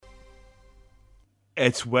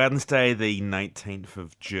It's Wednesday, the 19th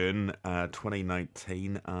of June,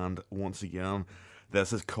 2019, and once again,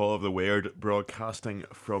 this is Call of the Weird, broadcasting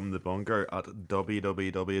from the bunker at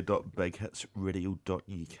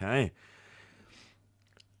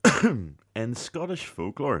www.bighitsradio.uk. In Scottish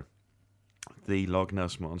folklore, the Loch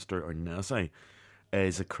Ness Monster, or Nessie,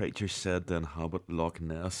 is a creature said to inhabit Loch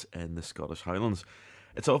Ness in the Scottish Highlands.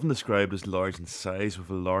 It's often described as large in size, with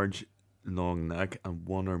a large, long neck and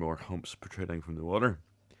one or more humps protruding from the water.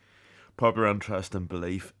 Popular interest and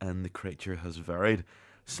belief in the creature has varied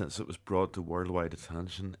since it was brought to worldwide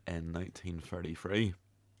attention in 1933.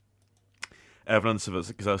 Evidence of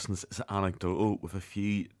its existence is anecdotal, with a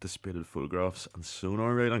few disputed photographs and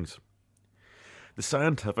sonar readings. The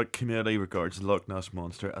scientific community regards the Loch Ness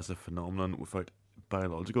Monster as a phenomenon without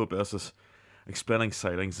biological basis, explaining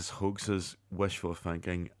sightings as hoaxes, wishful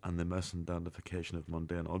thinking, and the misidentification of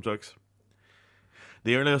mundane objects.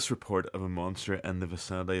 The earliest report of a monster in the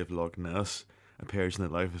vicinity of Loch Ness appears in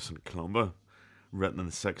the Life of St. Columba, written in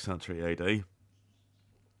the 6th century AD.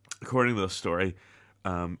 According to this story,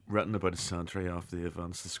 written about a century after the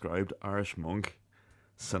events described, Irish monk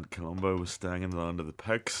St. Columba was staying in the land of the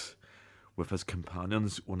Picts with his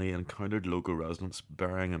companions when he encountered local residents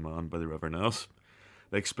burying a man by the River Ness.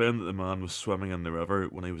 They explained that the man was swimming in the river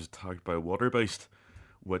when he was attacked by a water beast,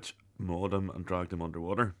 which mauled him and dragged him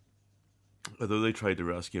underwater. Although they tried to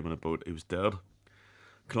rescue him in a boat, he was dead.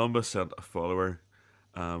 Columba sent a follower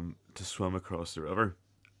to swim across the river,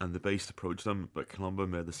 and the beast approached them, but Columba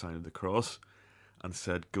made the sign of the cross and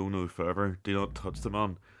said, "Go no further, do not touch the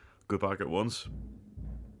man, go back at once."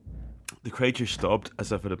 The creature stopped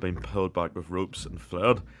as if it had been pulled back with ropes and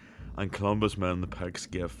fled, and Columba's men in the Picts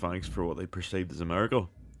gave thanks for what they perceived as a miracle.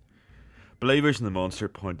 Believers in the monster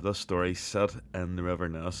point to this story set in the River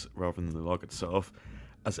Ness rather than the loch itself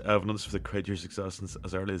as evidence for the creature's existence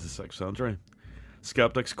as early as the 6th century.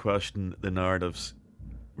 Skeptics question the narrative's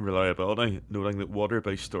reliability, noting that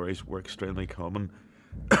water-based stories were extremely common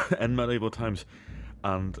in medieval times,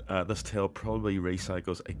 and this tale probably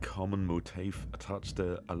recycles a common motif attached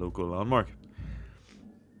to a local landmark.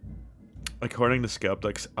 According to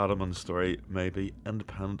skeptics, Adamant's story may be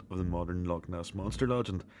independent of the modern Loch Ness Monster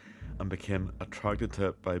legend and became attracted to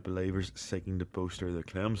it by believers seeking to bolster their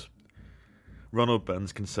claims. Ronald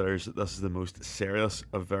Binns considers that this is the most serious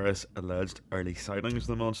of various alleged early sightings of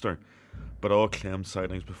the monster, but all claimed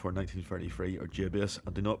sightings before 1933 are dubious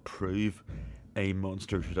and do not prove a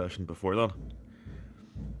monster tradition before that.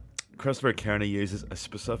 Christopher Kearney uses a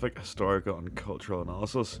specific historical and cultural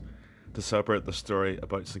analysis to separate the story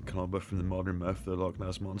about St. Columba from the modern myth of the Loch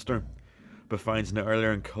Ness Monster, but finds an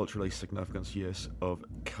earlier and culturally significant use of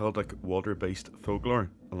Celtic water-based folklore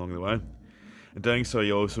along the way. In doing so,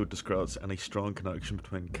 he also discredits any strong connection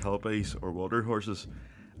between kelpies or water horses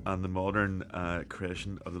and the modern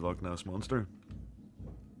creation of the Loch Ness Monster.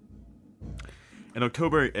 In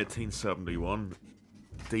October 1871,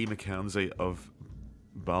 D. Mackenzie of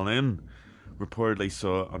Balnain reportedly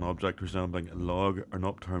saw an object resembling a log or an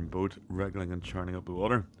upturned boat wriggling and churning up the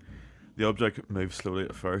water. The object moved slowly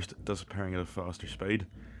at first, disappearing at a faster speed.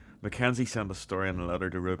 Mackenzie sent a story in a letter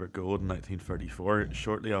to Rupert Gould in 1934,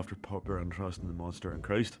 shortly after popular interest in the monster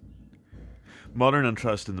increased. Modern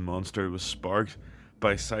interest in the monster was sparked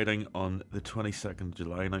by a sighting on the 22nd of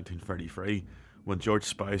July 1933, when George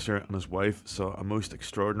Spicer and his wife saw a most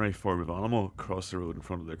extraordinary form of animal cross the road in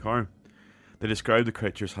front of their car. They described the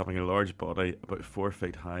creature as having a large body, about 4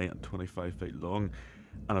 feet high and 25 feet long,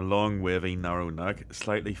 and a long, wavy, narrow neck,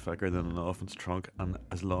 slightly thicker than an elephant's trunk and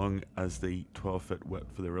as long as the 12-foot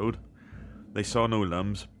width of the road. They saw no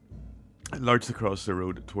limbs. It lurched across the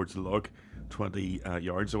road towards the loch, 20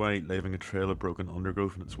 yards away, leaving a trail of broken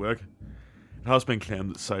undergrowth in its wake. It has been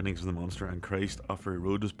claimed that sightings of the monster increased after a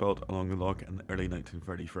road was built along the loch in early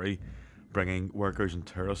 1933, bringing workers and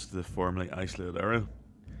tourists to the formerly isolated area.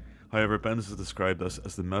 However, Binns has described this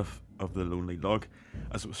as the myth of the Lonely Loch,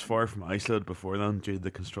 as it was far from isolated before then due to the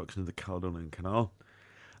construction of the Caledonian Canal.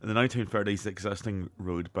 In the 1930s, the existing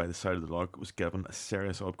road by the side of the loch was given a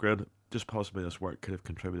serious upgrade. Just possibly this work could have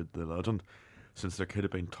contributed to the legend, since there could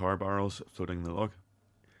have been tar barrels floating in the loch.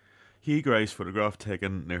 Hugh Gray's photograph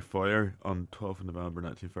taken near Foyer on 12th of November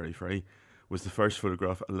 1933 was the first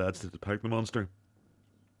photograph alleged to depict the monster.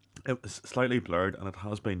 It was slightly blurred, and it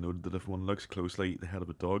has been noted that if one looks closely, the head of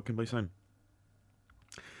a dog can be seen.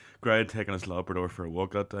 Gray had taken his Labrador for a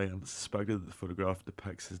walk that day and suspected that the photograph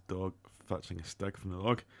depicts his dog fetching a stick from the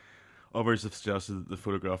loch. Others have suggested that the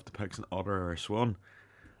photograph depicts an otter or a swan.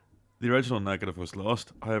 The original negative was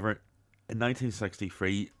lost. However, in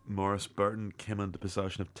 1963, Maurice Burton came into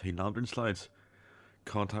possession of two lantern slides,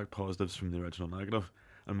 contact positives from the original negative,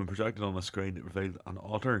 and when projected on a screen, it revealed an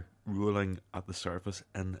otter rolling at the surface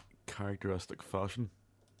in characteristic fashion.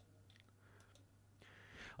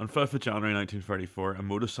 On 5th of January 1934, a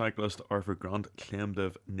motorcyclist, Arthur Grant, claimed to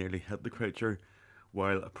have nearly hit the creature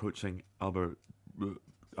while approaching Alberchan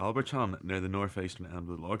near the northeastern end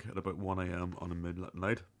of the loch at about 1 a.m. on a moonlit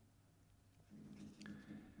night.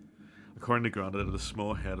 According to Grant, it had a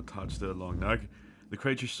small head attached to a long neck. The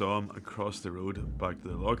creature saw him and crossed the road back to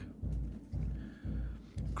the log.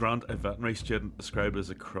 Grant, a veterinary student, described it as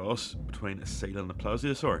a cross between a seal and a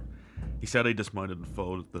plesiosaur. He said he dismounted and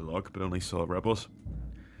followed the log, but only saw ripples.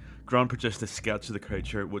 Grant produced a sketch of the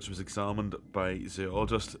creature, which was examined by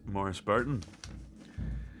zoologist Morris Burton.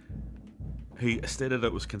 He stated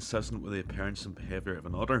it was consistent with the appearance and behaviour of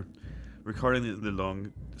an otter. Regarding the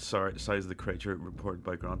long size of the creature reported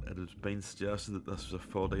by Grant, it has been suggested that this was a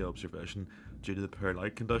faulty observation due to the poor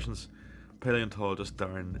light conditions. Paleontologist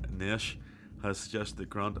Darren Naish has suggested that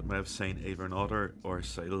Grant may have seen either an otter or a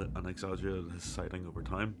seal and exaggerated his sighting over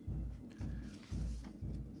time.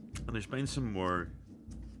 And there's been some more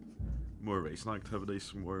recent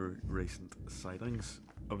activities, some more recent sightings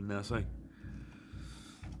of Nessie.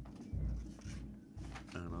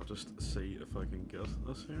 And I'll just see if I can get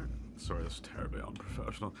this here. Sorry, this is terribly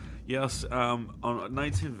unprofessional. Yes, on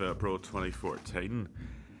 19th of April 2014,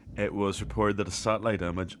 it was reported that a satellite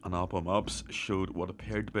image on Apple Maps showed what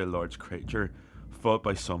appeared to be a large creature, thought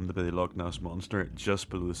by some to be the Loch Ness Monster, just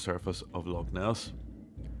below the surface of Loch Ness.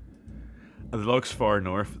 At the loch's far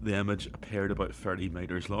north, the image appeared about 30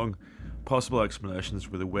 metres long. Possible explanations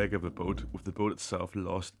were the wake of a boat, with the boat itself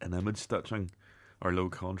lost in image stitching, or low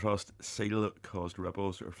contrast, seal caused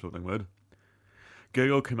ripples, or floating wood.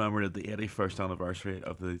 Google commemorated the 81st anniversary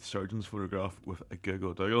of the surgeon's photograph with a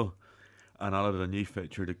Google Doodle, and added a new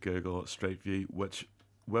feature to Google Street View, with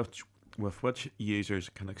which users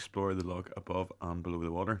can explore the loch above and below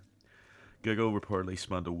the water. Google reportedly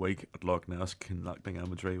spent a week at Loch Ness collecting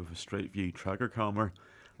imagery with a Street View tracker camera,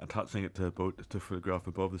 attaching it to a boat to photograph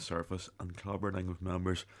above the surface, and collaborating with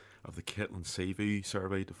members of the Catlin Seaview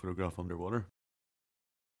survey to photograph underwater.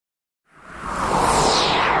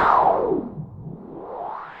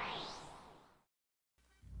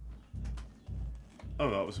 Oh,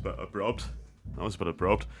 that was a bit abrupt.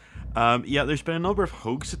 Yeah, there's been a number of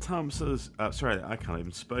hoax attempts. Sorry, I can't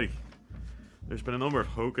even speak. There's been a number of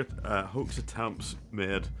hoax attempts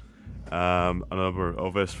made. A number of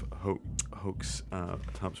obvious hoax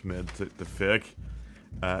attempts made to fake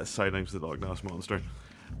sightings of the Loch Ness Monster.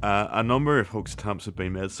 A number of hoax attempts have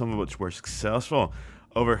been made, some of which were successful.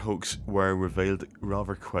 Other hoax were revealed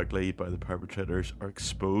rather quickly by the perpetrators or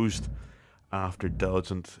exposed after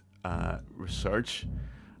diligent research.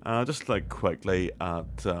 Just like quickly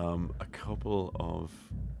at a couple of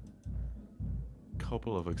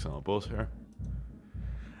examples here.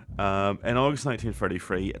 In August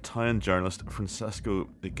 1933, Italian journalist Francesco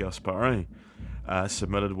De Gasperi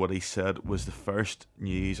submitted what he said was the first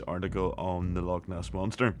news article on the Loch Ness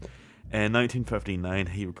Monster. In 1959,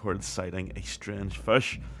 he reported sighting a strange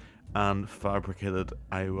fish and fabricated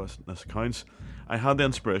eyewitness accounts. I had the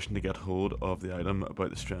inspiration to get hold of the item about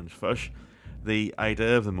the strange fish. The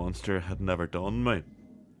idea of the monster had never dawned on me,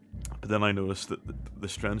 but then I noticed that the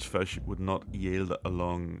strange fish would not yield a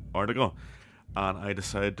long article, and I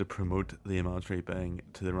decided to promote the imaginary being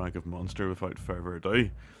to the rank of monster without further ado.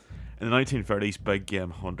 In the 1930s, big game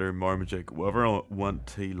hunter Marmaduke Wetherell went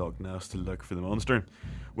to Loch Ness to look for the monster.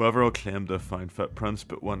 Wetherell claimed to have found footprints,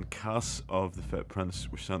 but when casts of the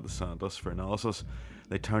footprints were sent to scientists for analysis,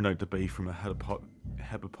 they turned out to be from a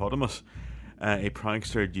hippopotamus. A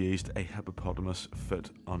prankster had used a hippopotamus foot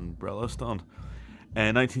umbrella stand.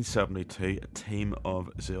 In 1972, a team of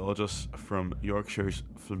zoologists from Yorkshire's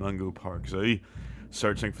Flamingo Park Zoo,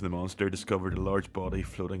 searching for the monster, discovered a large body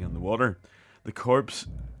floating in the water. The corpse,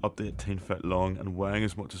 up to 18 feet long and weighing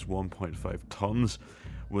as much as 1.5 tons,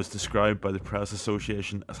 was described by the Press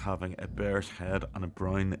Association as having a bear's head and a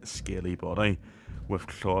brown, scaly body with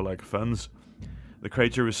claw-like fins. The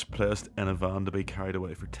creature was placed in a van to be carried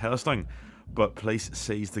away for testing, but police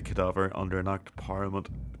seized the cadaver under an Act of Parliament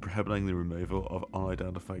prohibiting the removal of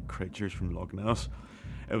unidentified creatures from Loch Ness.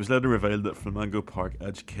 It was later revealed that Flamingo Park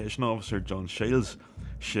Education Officer John Shields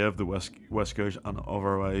shaved the whiskers and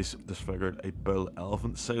otherwise disfigured a bull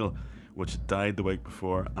elephant seal, which died the week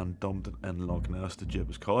before, and dumped it in Loch Ness to dupe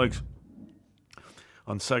his colleagues.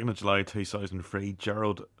 On 2nd of July 2003,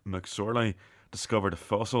 Gerald McSorley discovered a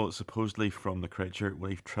fossil supposedly from the creature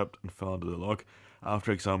when he tripped and fell into the loch.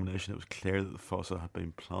 After examination, it was clear that the fossil had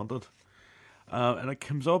been planted. And it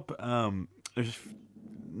comes up, there's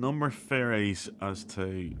a number of theories as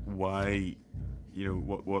to why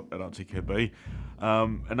what it actually could be.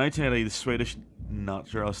 In 1980, the Swedish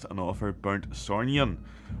naturalist and author Bernt Sornian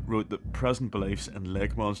wrote that present beliefs in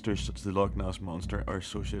lake monsters such as the Loch Ness Monster are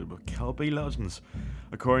associated with Kelpie legends.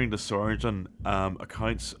 According to Sornian,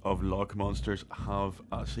 accounts of loch monsters have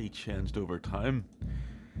actually changed over time.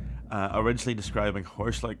 Originally describing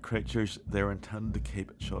horse-like creatures, they were intended to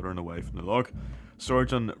keep children away from the loch.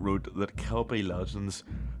 Sorgen wrote that Kelpie legends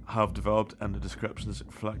have developed into descriptions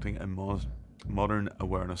reflecting a modern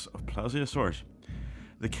awareness of plesiosaurs.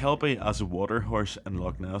 The Kelpie as a water horse in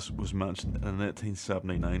Loch Ness was mentioned in a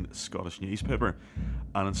 1879 Scottish newspaper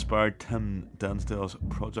and inspired Tim Densdale's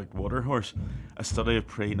Project Waterhorse, a study of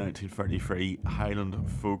pre-1933 Highland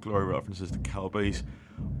folklore references to Kelpies,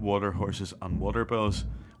 water horses and water bills,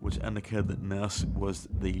 which indicated that Ness was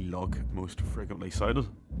the loch most frequently sighted.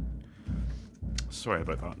 Sorry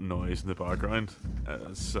about that noise in the background. I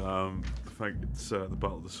think it's the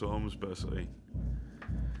Battle of the Somme basically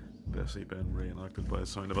been reenacted by the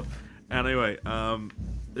sound of it. Anyway,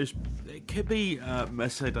 it could be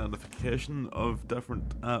misidentification of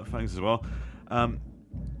different things as well.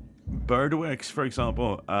 Bird wakes, for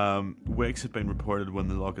example, wakes have been reported when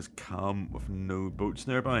the loch is calm with no boats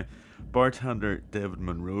nearby. Bartender David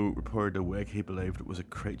Monroe reported a wake he believed was a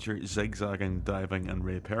creature zigzagging, diving and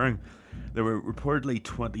reappearing. There were reportedly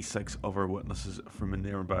 26 other witnesses from a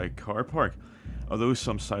nearby car park. Although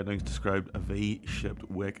some sightings described a V-shaped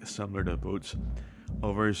wake similar to boats,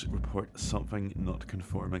 others report something not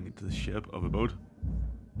conforming to the shape of a boat.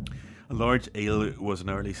 A large eel was an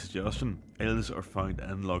early suggestion. Eels are found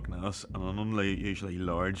in Loch Ness, and an unusually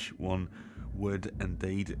large one would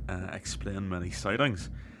indeed explain many sightings.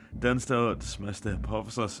 Densdale dismissed the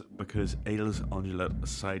hypothesis because eels undulate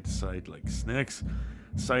side to side like snakes.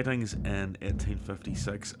 Sightings in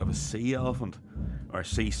 1856 of a sea elephant, or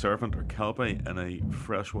sea serpent, or kelpie in a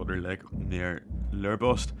freshwater lake near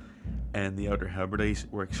Lurbost in the Outer Hebrides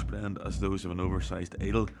were explained as those of an oversized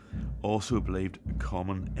eel, also believed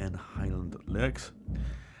common in Highland lakes.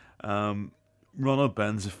 Ronald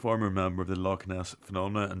Benz, a former member of the Loch Ness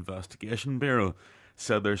Phenomena Investigation Bureau,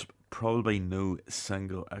 said there's probably no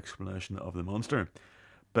single explanation of the monster.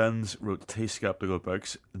 Benz wrote two skeptical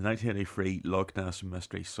books, the 1983 Loch Ness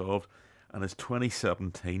Mystery Solved and his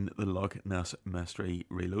 2017 The Loch Ness Mystery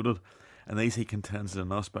Reloaded. In these he contends that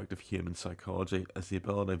an aspect of human psychology is the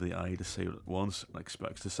ability of the eye to see what it wants and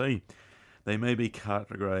expects to see. They may be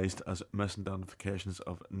categorised as misidentifications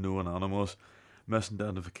of known animals,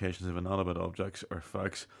 misidentifications of inanimate objects or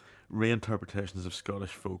facts, reinterpretations of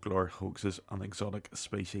Scottish folklore, hoaxes and exotic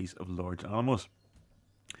species of large animals.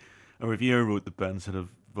 A reviewer wrote that Benz had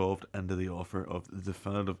evolved into the author of the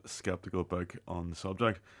definitive skeptical book on the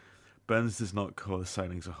subject. Benz does not call the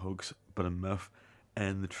sightings a hoax, but a myth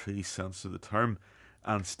in the true sense of the term,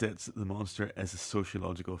 and states that the monster is a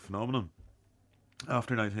sociological phenomenon.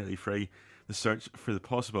 After 1983, the search for the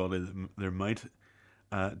possibility that there might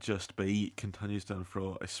just be continues to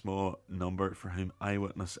unfurl a small number for whom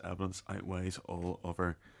eyewitness evidence outweighs all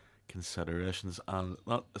other considerations. And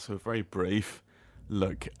that's a very brief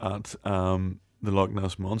look at the Loch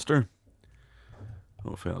Ness Monster.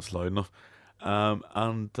 Hopefully that's loud enough.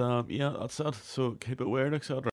 Yeah, that's it. So keep it weird, etc.